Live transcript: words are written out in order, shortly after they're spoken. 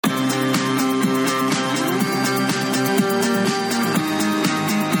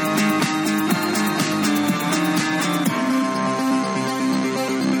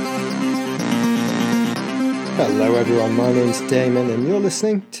everyone, my name's Damon and you're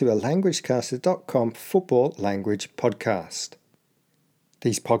listening to a LanguageCaster.com football language podcast.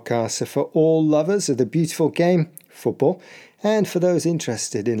 These podcasts are for all lovers of the beautiful game, football, and for those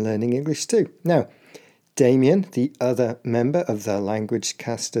interested in learning English too. Now, Damien, the other member of the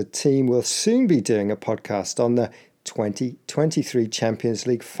LanguageCaster team, will soon be doing a podcast on the 2023 Champions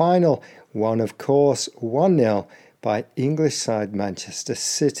League final, won of course 1-0 by English side Manchester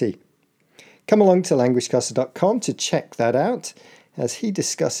City. Come along to languagecaster.com to check that out as he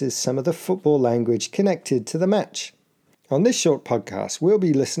discusses some of the football language connected to the match. On this short podcast, we'll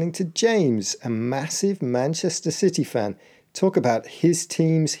be listening to James, a massive Manchester City fan, talk about his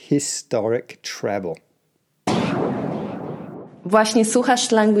team's historic treble. Właśnie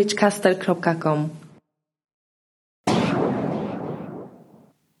słuchasz languagecaster.com.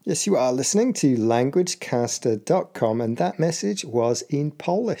 Yes, you are listening to languagecaster.com, and that message was in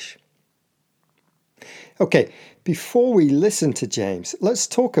Polish. Okay, before we listen to James, let's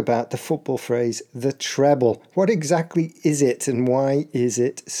talk about the football phrase, the treble. What exactly is it and why is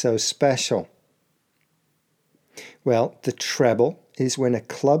it so special? Well, the treble is when a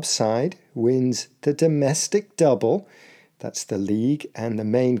club side wins the domestic double, that's the league and the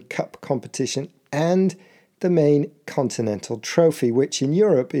main cup competition, and the main continental trophy, which in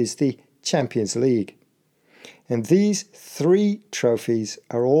Europe is the Champions League. And these three trophies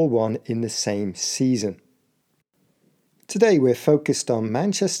are all won in the same season. Today we're focused on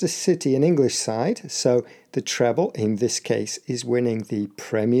Manchester City and English side, so the treble in this case is winning the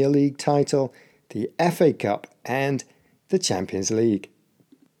Premier League title, the FA Cup and the Champions League.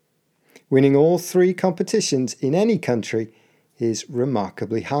 Winning all three competitions in any country is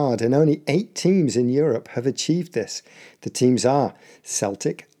remarkably hard, and only 8 teams in Europe have achieved this. The teams are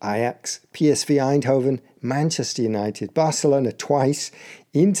Celtic, Ajax, PSV Eindhoven, Manchester United, Barcelona twice,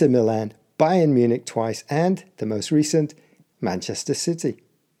 Inter Milan, Bayern Munich twice, and the most recent, Manchester City.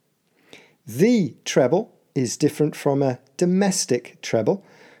 The treble is different from a domestic treble,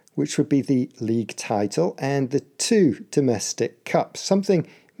 which would be the league title and the 2 domestic cups, something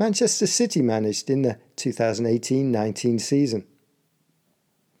Manchester City managed in the 2018-19 season.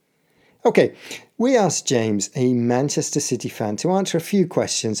 Okay, we asked James, a Manchester City fan, to answer a few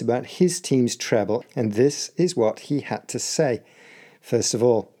questions about his team's treble, and this is what he had to say. First of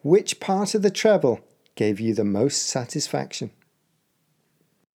all, which part of the treble gave you the most satisfaction?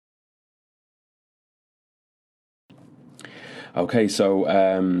 Okay, so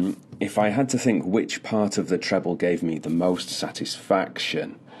if I had to think which part of the treble gave me the most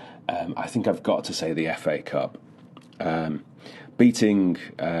satisfaction, I think I've got to say the FA Cup. Beating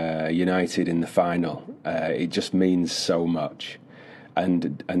United in the final, it just means so much.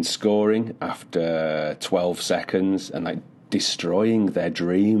 And scoring after 12 seconds and like destroying their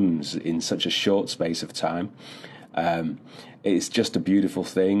dreams in such a short space of time, it's just a beautiful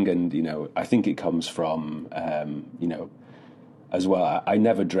thing. And, you know, I think it comes from, as well, I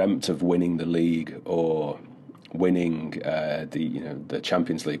never dreamt of winning the league or winning the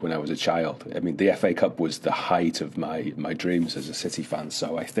Champions League when I was a child. I mean, the FA Cup was the height of my dreams as a City fan.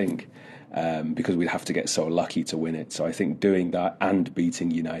 So I think because we'd have to get so lucky to win it. So I think doing that and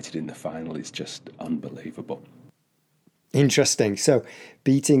beating United in the final is just unbelievable. Interesting. So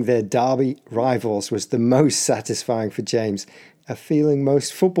beating their derby rivals was the most satisfying for James, a feeling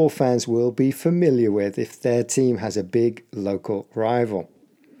most football fans will be familiar with if their team has a big local rival.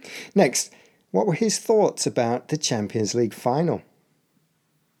 Next, what were his thoughts about the Champions League final?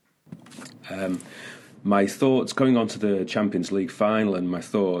 My thoughts going on to the Champions League final and I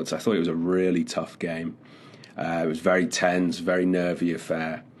thought it was a really tough game. It was very tense, very nervy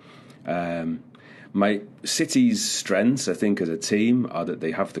affair. My City's strengths, I think, as a team are that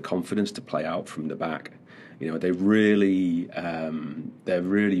they have the confidence to play out from the back. You know, they're really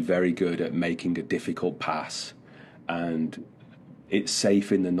very good at making a difficult pass, and it's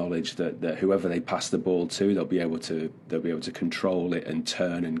safe in the knowledge that whoever they pass the ball to, they'll be able to control it and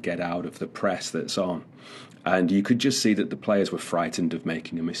turn and get out of the press that's on. And you could just see that the players were frightened of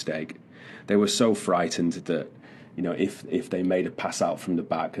making a mistake. They were so frightened that, you know, if they made a pass out from the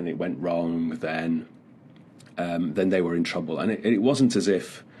back and it went wrong, then they were in trouble. And it wasn't as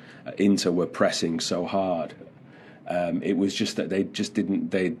if Inter were pressing so hard. It was just that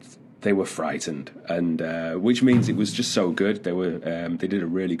they were frightened, and which means it was just so good. They did a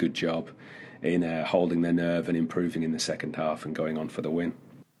really good job in holding their nerve and improving in the second half and going on for the win.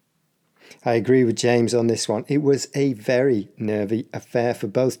 I agree with James on this one. It was a very nervy affair for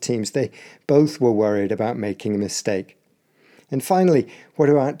both teams. They both were worried about making a mistake. And finally, what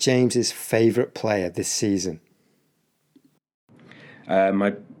about James's favourite player this season?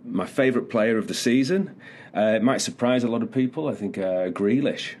 My favourite player of the season, It might surprise a lot of people. I think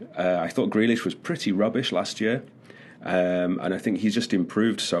Grealish. I thought Grealish was pretty rubbish last year. And I think he's just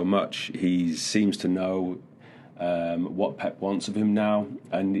improved so much. He seems to know what Pep wants of him now,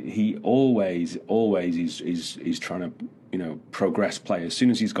 and he always is trying to progress play. As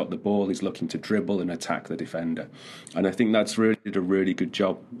soon as he's got the ball, he's looking to dribble and attack the defender, and I think that's really did a really good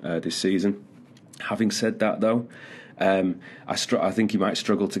job this season. Having said that, though, I think he might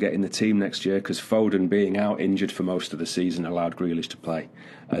struggle to get in the team next year because Foden being out injured for most of the season allowed Grealish to play,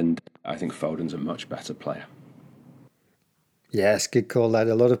 and I think Foden's a much better player. Yes, good call, lad.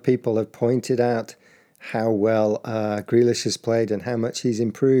 A lot of people have pointed out how well Grealish has played and how much he's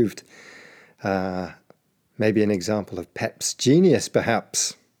improved. Maybe an example of Pep's genius,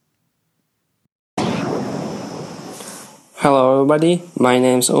 perhaps. Hello everybody, my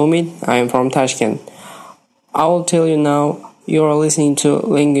name's Umid, I am from Tashkent. I will tell you now, you are listening to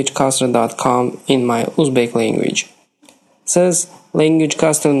languagecaster.com in my Uzbek language. Siz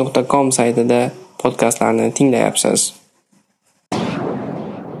languagecaster.com saytida podcastlarni tinglayapsiz.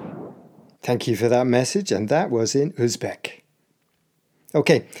 Thank you for that message, and that was in Uzbek.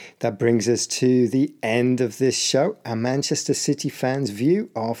 Okay, that brings us to the end of this show, a Manchester City fans' view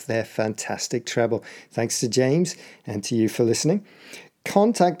of their fantastic treble. Thanks to James and to you for listening.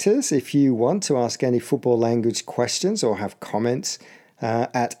 Contact us if you want to ask any football language questions or have comments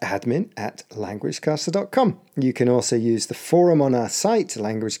at admin@languagecaster.com. You can also use the forum on our site,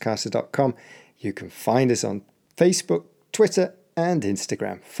 languagecaster.com. You can find us on Facebook, Twitter, and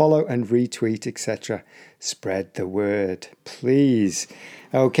Instagram. Follow and retweet, etc. Spread the word, please.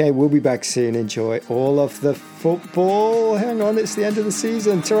 Okay, we'll be back soon. Enjoy all of the football. Hang on, it's the end of the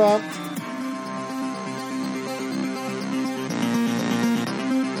season. Ta-ra!